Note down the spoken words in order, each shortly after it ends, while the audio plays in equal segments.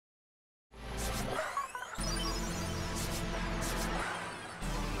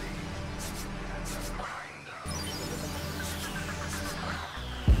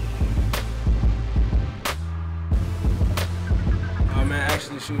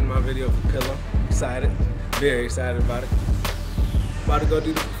shooting my video for Pillow. Excited, very excited about it. About to go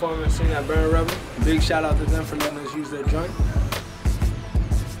do the performance scene at Burn Rebel. Big shout out to them for letting us use their joint.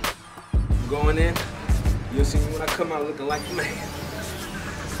 I'm going in. You'll see me when I come out looking like a man.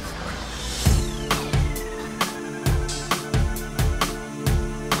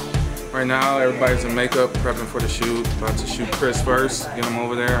 Right now, everybody's in makeup, prepping for the shoot. About to shoot Chris first, get him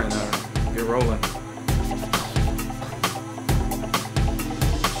over there, and get rolling.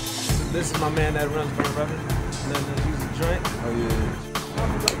 This is my man that runs Burn Rebel. Letting us use the joint. Oh yeah.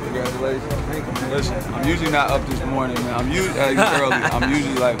 Congratulations. Thank you, man. Listen, I'm usually not up this morning, man. I'm usually early. I'm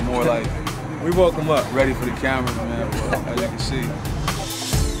usually like more like We woke him up. ready for the cameras, man. But as you can see.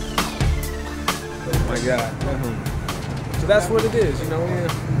 Oh my God. So that's what it is, you know.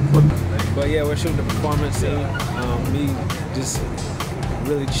 But yeah, we're shooting the performance scene. Me just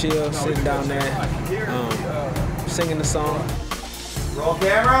really chill, sitting down there, singing the song. Roll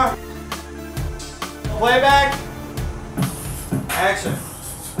camera. Playback. Action.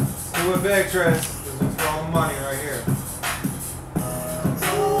 Do it big, Tris. This is for all the money right here.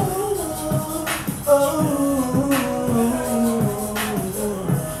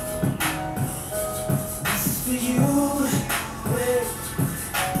 This is for you.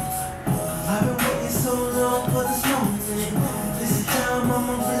 I've been waiting so long for this moment. This is time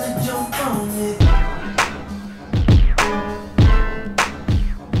I'ma really jump on it.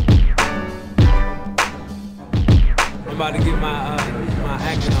 I'm about to get my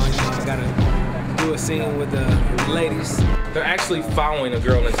acting on. You know, I gotta do a scene with the ladies. They're actually following a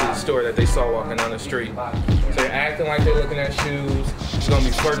girl into the store that they saw walking down the street. So they're acting like they're looking at shoes. She's gonna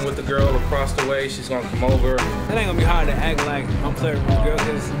be flirting with the girl across the way. She's gonna come over. It ain't gonna be hard to act like I'm flirting with a girl,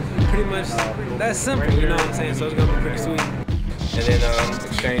 because pretty much that's simple, you know what I'm saying? So it's gonna be pretty sweet. And then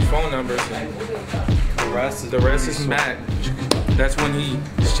exchange phone numbers. And the rest is Matt. That's when he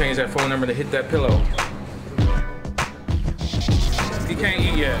just changed that phone number to hit that pillow. He can't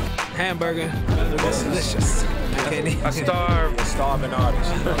eat yet. Hamburger, it's delicious. I can't eat. I starve. Starving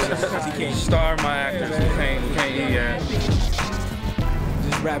artist. He can't starve my actors. He can't eat yet.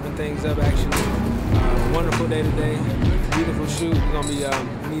 Just wrapping things up, actually. Wonderful day today. Beautiful shoot. We're gonna be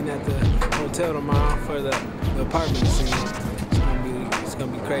meeting at the hotel tomorrow for the apartment scene. It's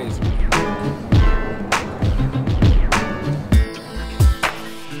gonna be crazy.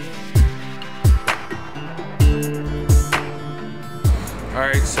 All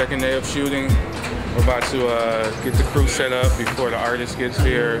right, second day of shooting. We're about to get the crew set up before the artist gets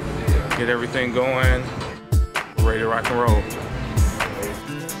here, get everything going. We're ready to rock and roll.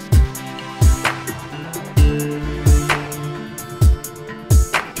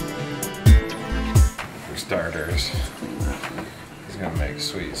 For starters, he's gonna make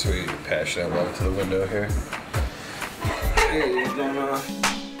sweet passionate love to the window here. Hey, what's going on?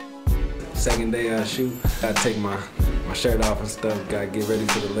 Second day shoot. Gotta take my shirt off and stuff. Gotta get ready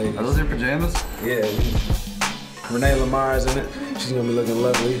for the ladies. Are those your pajamas? Yeah. Renee Lamar's in it. She's gonna be looking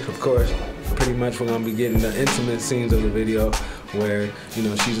lovely, of course. Pretty much we're gonna be getting the intimate scenes of the video where, you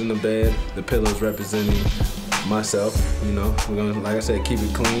know, she's in the bed, the pillow's representing myself, you know. We're gonna, like I said, keep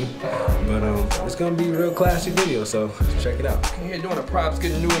it clean. But it's gonna be a real classy video, so check it out. Here doing the props,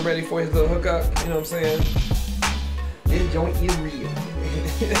 getting Newland ready for his little hookup, you know what I'm saying? This joint is real.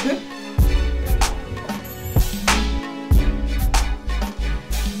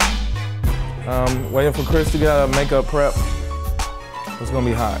 Waiting for Chris to get out of makeup prep. It's gonna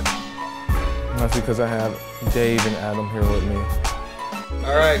be hot. That's because I have Dave and Adam here with me.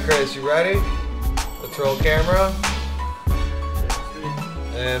 All right, Chris, you ready? Let's roll camera.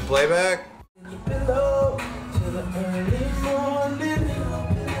 And playback. Below till the early morning.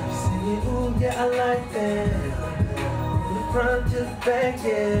 Singing, ooh, yeah, I like that. From the front to the back,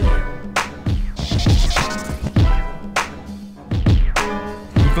 yeah.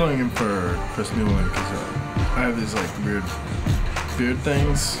 I'm filling in for Chris Newland because I have these like weird beard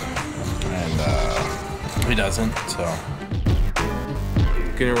things, and he doesn't, so.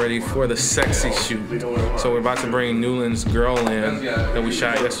 Getting ready for the sexy shoot. So we're about to bring Newland's girl in that we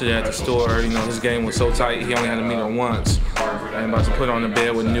shot yesterday at the store. You know, his game was so tight, he only had to meet her once. I'm about to put her on the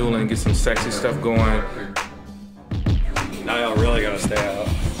bed with Newland, get some sexy stuff going. Now y'all really gotta stay out.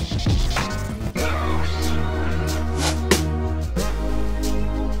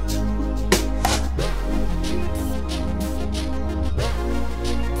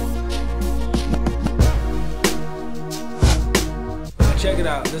 Check it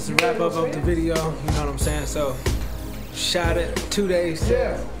out. This is a wrap up of the video. You know what I'm saying? So, shot it 2 days.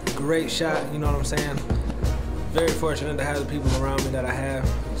 Yeah. Great shot. You know what I'm saying? Very fortunate to have the people around me that I have.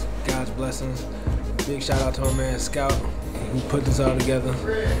 God's blessings. Big shout out to my man Scout. who put this all together.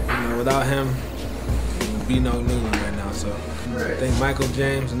 You know, without him, there would be no Newland right now. So thank Michael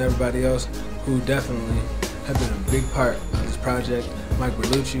James and everybody else who definitely have been a big part of this project. Mike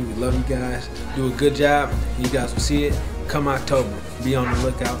Berlucci, we love you guys. Do a good job. You guys will see it come October. Be on the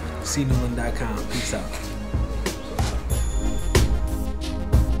lookout. CNewland.com. Peace out.